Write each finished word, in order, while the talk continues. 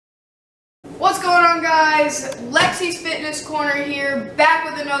What's going on, guys? Lexi's Fitness Corner here, back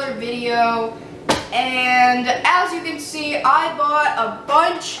with another video. And as you can see, I bought a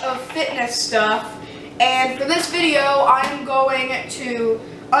bunch of fitness stuff. And for this video, I'm going to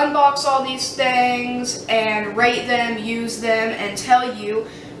unbox all these things and rate them, use them, and tell you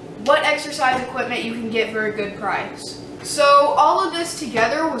what exercise equipment you can get for a good price. So all of this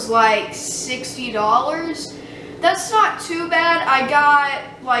together was like $60. That's not too bad. I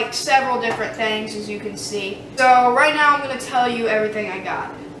got like several different things, as you can see. So right now I'm going to tell you everything I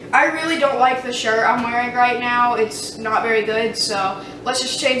got. I really don't like the shirt I'm wearing right now. It's not very good, so let's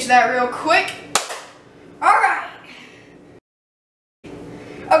just change that real quick. Alright.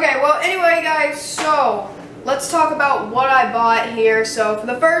 Okay, well anyway guys, so let's talk about what I bought here. So for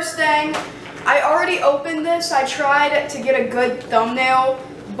the first thing, I already opened this. I tried to get a good thumbnail,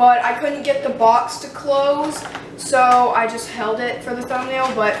 but I couldn't get the box to close, so I just held it for the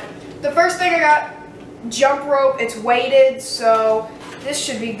thumbnail. But the first thing I got, jump rope. It's weighted, so this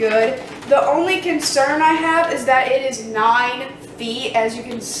should be good. The only concern I have is that it is 9 feet, as you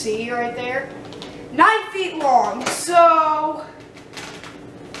can see right there. 9 feet long, so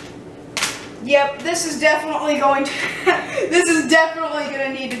yep, this is definitely going to this is definitely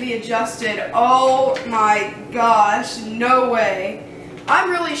going to need to be adjusted. Oh my gosh, no way.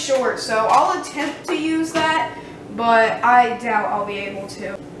 I'm really short, so I'll attempt to use that, but I doubt I'll be able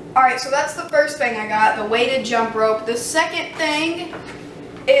to. Alright, so that's the first thing I got, the weighted jump rope. The second thing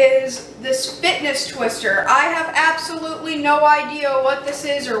is this fitness twister. I have absolutely no idea what this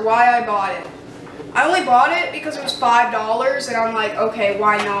is or why I bought it. I only bought it because it was $5, and I'm like, okay,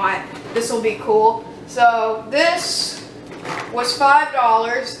 why not? This will be cool. So this was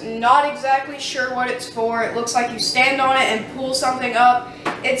 $5. Not exactly sure what it's for. It looks like you stand on it and pull something up.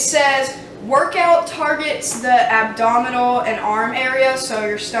 It says workout targets the abdominal and arm area, so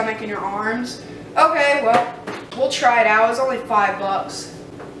your stomach and your arms. Okay, well, we'll try it out. It was only $5.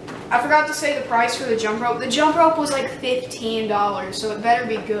 I forgot to say the price for the jump rope. The jump rope was like $15, so it better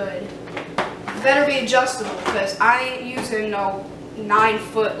be good. It better be adjustable, because I ain't using no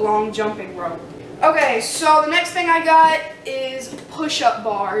 9-foot long jumping rope. Okay, so the next thing I got is push-up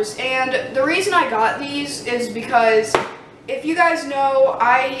bars, and the reason I got these is because if you guys know,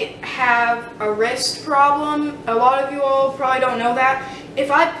 I have a wrist problem. A lot of you all probably don't know that. If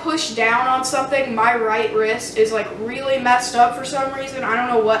I push down on something, my right wrist is like really messed up for some reason. I don't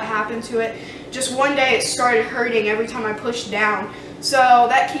know what happened to it. Just one day it started hurting every time I pushed down. So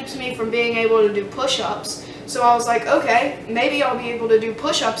that keeps me from being able to do push-ups. So I was like, okay, maybe I'll be able to do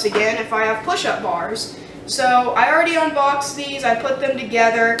push-ups again if I have push-up bars. So I already unboxed these, I put them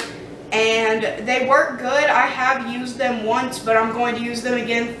together, and they work good. I have used them once, but I'm going to use them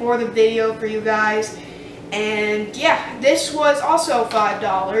again for the video for you guys. And yeah, this was also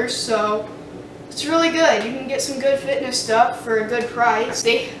 $5, so it's really good. You can get some good fitness stuff for a good price.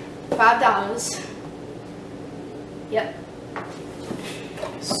 See, $5. Yep.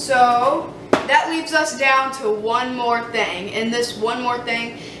 So that leaves us down to one more thing, and this one more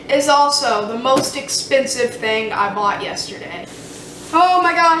thing is also the most expensive thing I bought yesterday. Oh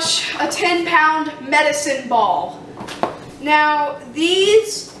my gosh, a 10-pound medicine ball. Now,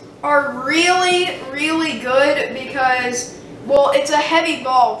 these are really, really good because, well, it's a heavy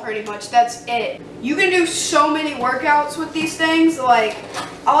ball pretty much, that's it. You can do so many workouts with these things, like,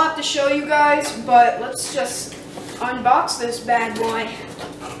 I'll have to show you guys, but let's just unbox this bad boy.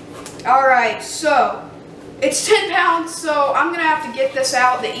 Alright, so it's 10 pounds, so I'm gonna have to get this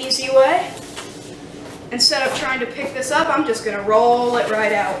out the easy way. Instead of trying to pick this up, I'm just gonna roll it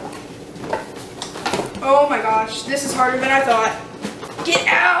right out. Oh my gosh, this is harder than I thought. Get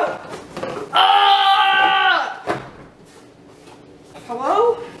out! Ah!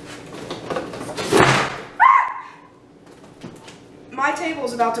 Hello? Ah! My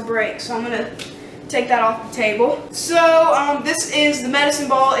table's about to break, so I'm gonna take that off the table. So, this is the medicine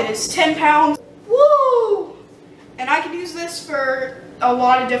ball. It is 10 pounds. Woo! And I can use this for a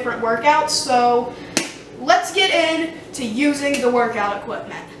lot of different workouts, so let's get into using the workout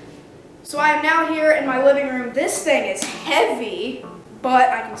equipment. So I am now here in my living room. This thing is heavy, but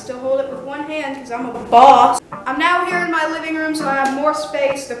I can still hold it with one hand because I'm a boss. I'm now here in my living room, so I have more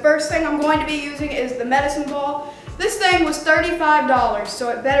space. The first thing I'm going to be using is the medicine ball. This thing was $35, so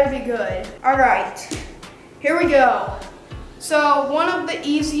it better be good. All right, here we go. So one of the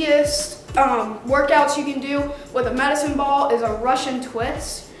easiest workouts you can do with a medicine ball is a Russian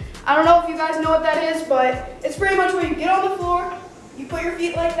twist. I don't know if you guys know what that is, but it's pretty much where you get on the floor, you put your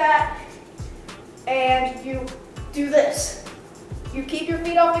feet like that, and you do this. You keep your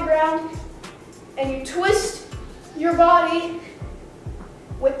feet off the ground, and you twist your body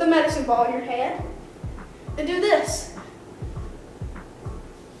with the medicine ball in your hand and do this.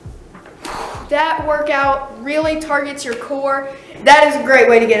 That workout really targets your core. That is a great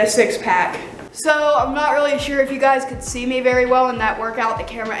way to get a six-pack. So I'm not really sure if you guys could see me very well in that workout. The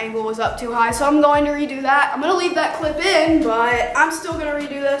camera angle was up too high, so I'm going to redo that. I'm gonna leave that clip in, but I'm still gonna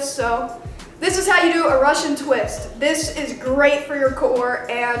redo this. So this is how you do a Russian twist. This is great for your core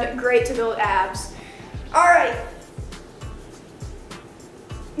and great to build abs. All right.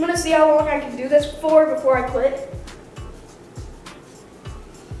 I'm gonna see how long I can do this for before I quit.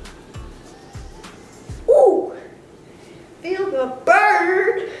 Ooh, feel the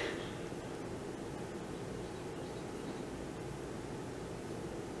burn.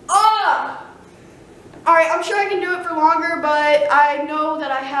 All right, I'm sure I can do it for longer, but I know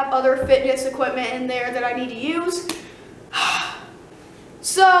that I have other fitness equipment in there that I need to use.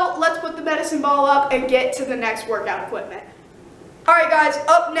 So let's put the medicine ball up and get to the next workout equipment. All right, guys,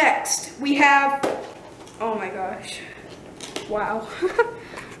 up next we have, oh my gosh, wow.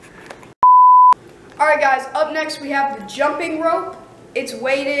 All right, guys, up next we have the jumping rope. It's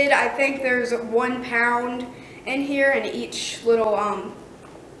weighted. I think there's 1 pound in here in each little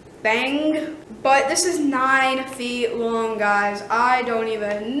thing. But this is 9 feet long, guys. I don't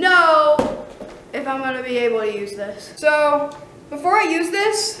even know if I'm gonna be able to use this. So before I use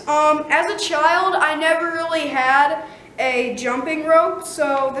this, as a child, I never really had a jumping rope.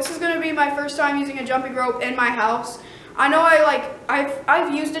 So this is gonna be my first time using a jumping rope in my house. I know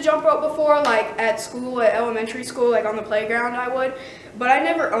I've used a jump rope before, like at school, at elementary school, like on the playground I would, but I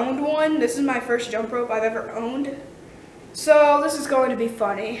never owned one. This is my first jump rope I've ever owned. So this is going to be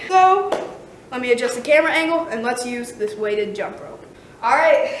funny. So let me adjust the camera angle and let's use this weighted jump rope. All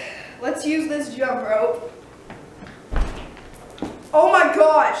right, let's use this jump rope. Oh my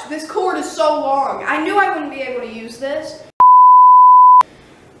gosh, this cord is so long. I knew I wouldn't be able to use this.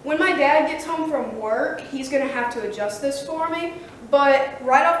 When my dad gets home from work, he's gonna have to adjust this for me. But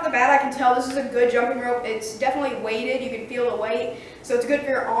right off the bat, I can tell this is a good jumping rope. It's definitely weighted, you can feel the weight. So it's good for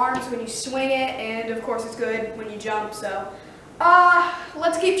your arms when you swing it, and of course it's good when you jump, so.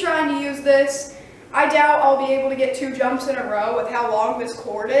 Let's keep trying to use this. I doubt I'll be able to get 2 jumps in a row with how long this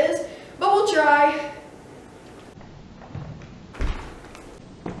cord is, but we'll try.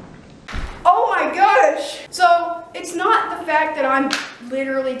 Oh my gosh! So it's not the fact that I'm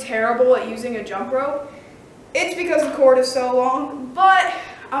literally terrible at using a jump rope. It's because the cord is so long, but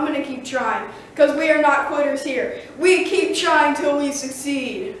I'm gonna keep trying because we are not quitters here. We keep trying till we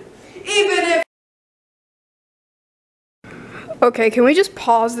succeed, even if. Okay, can we just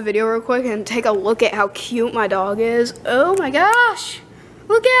pause the video real quick and take a look at how cute my dog is? Oh my gosh,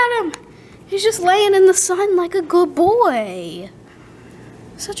 look at him. He's just laying in the sun like a good boy.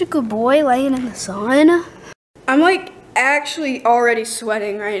 Such a good boy laying in the sun. I'm like actually already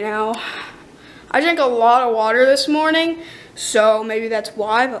sweating right now. I drank a lot of water this morning, so maybe that's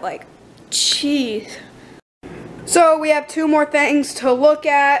why, but like, jeez. So we have 2 more things to look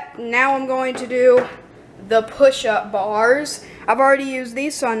at. Now I'm going to do the push-up bars. I've already used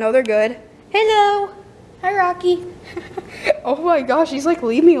these, so I know they're good. Hello. Hi, Rocky. Oh my gosh, he's like,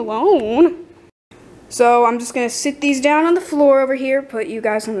 leave me alone. So I'm just gonna sit these down on the floor over here, put you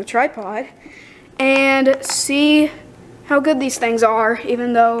guys on the tripod, and see how good these things are,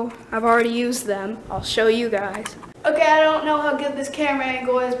 even though I've already used them. I'll show you guys. Okay, I don't know how good this camera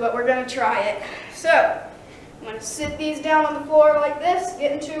angle is, but we're gonna try it. So, I'm gonna sit these down on the floor like this,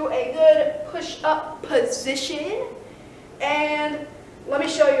 get into a good push-up position, and let me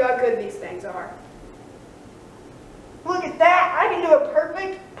show you how good these things are. Look at that, I can do a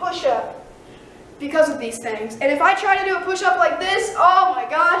perfect push-up because of these things. And if I try to do a push-up like this, oh my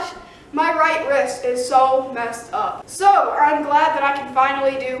gosh, my right wrist is so messed up. So I'm glad that I can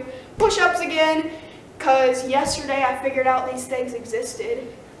finally do push-ups again, because yesterday I figured out these things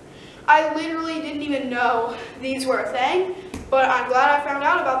existed. I literally didn't even know these were a thing, but I'm glad I found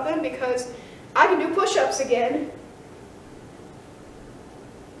out about them because I can do push-ups again.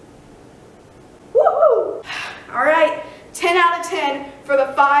 Woohoo! All right, 10 out of 10 for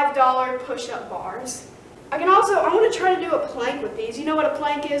the $5 push-up bars. I want to try to do a plank with these. You know what a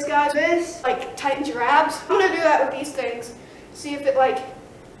plank is, guys? This, like, tightens your abs. I'm going to do that with these things. See if it, like,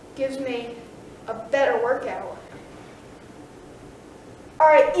 gives me a better workout.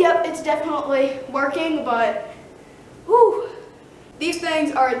 Alright, yep, it's definitely working, but, whew. These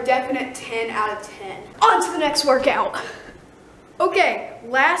things are a definite 10 out of 10. On to the next workout. Okay,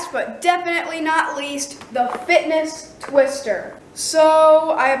 last but definitely not least, the fitness twister.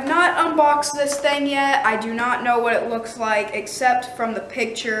 So, I have not unboxed this thing yet. I do not know what it looks like except from the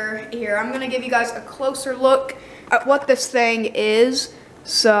picture here. I'm going to give you guys a closer look at what this thing is.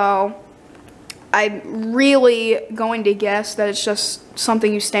 So I'm really going to guess that it's just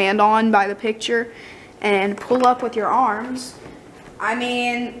something you stand on by the picture and pull up with your arms. I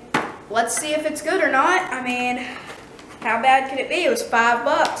mean, let's see if it's good or not. I mean, how bad could it be? It was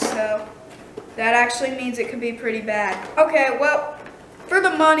 $5, so that actually means it could be pretty bad. Okay, well, for the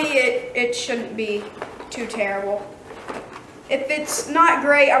money, it shouldn't be too terrible. If it's not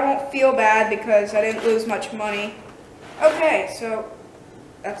great, I won't feel bad because I didn't lose much money. Okay, so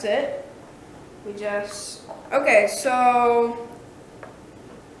that's it. Okay, so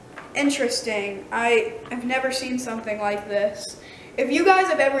interesting. I've never seen something like this. If you guys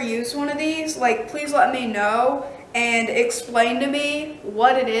have ever used one of these, like, please let me know and explain to me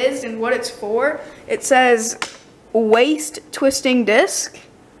what it is and what it's for. It says waist twisting disc.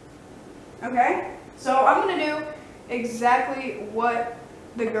 Okay, so I'm gonna do exactly what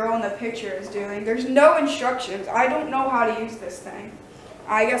the girl in the picture is doing. There's no instructions. I don't know how to use this thing.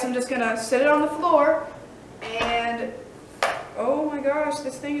 I guess I'm just gonna sit it on the floor and, oh my gosh,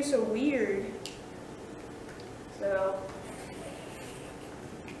 this thing is so weird. So,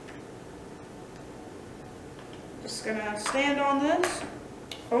 just gonna stand on this.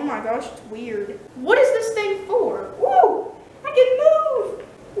 Oh my gosh, it's weird. What is this thing for? Woo! I can move!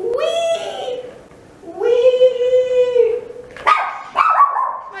 Wee! Wee!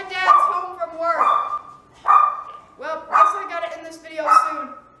 My dad's home from work. Well, I guess I gotta end this video soon.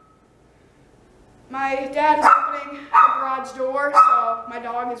 My dad is opening the garage door, so my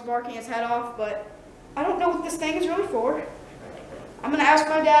dog is barking his head off, but I don't know what this thing is really for. I'm gonna ask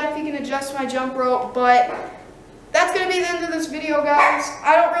my dad if he can adjust my jump rope, but that's gonna be the end of this video, guys.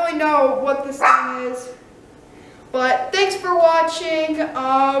 I don't really know what this thing is, but thanks for watching.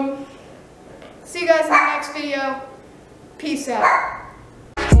 See you guys in the next video. Peace out.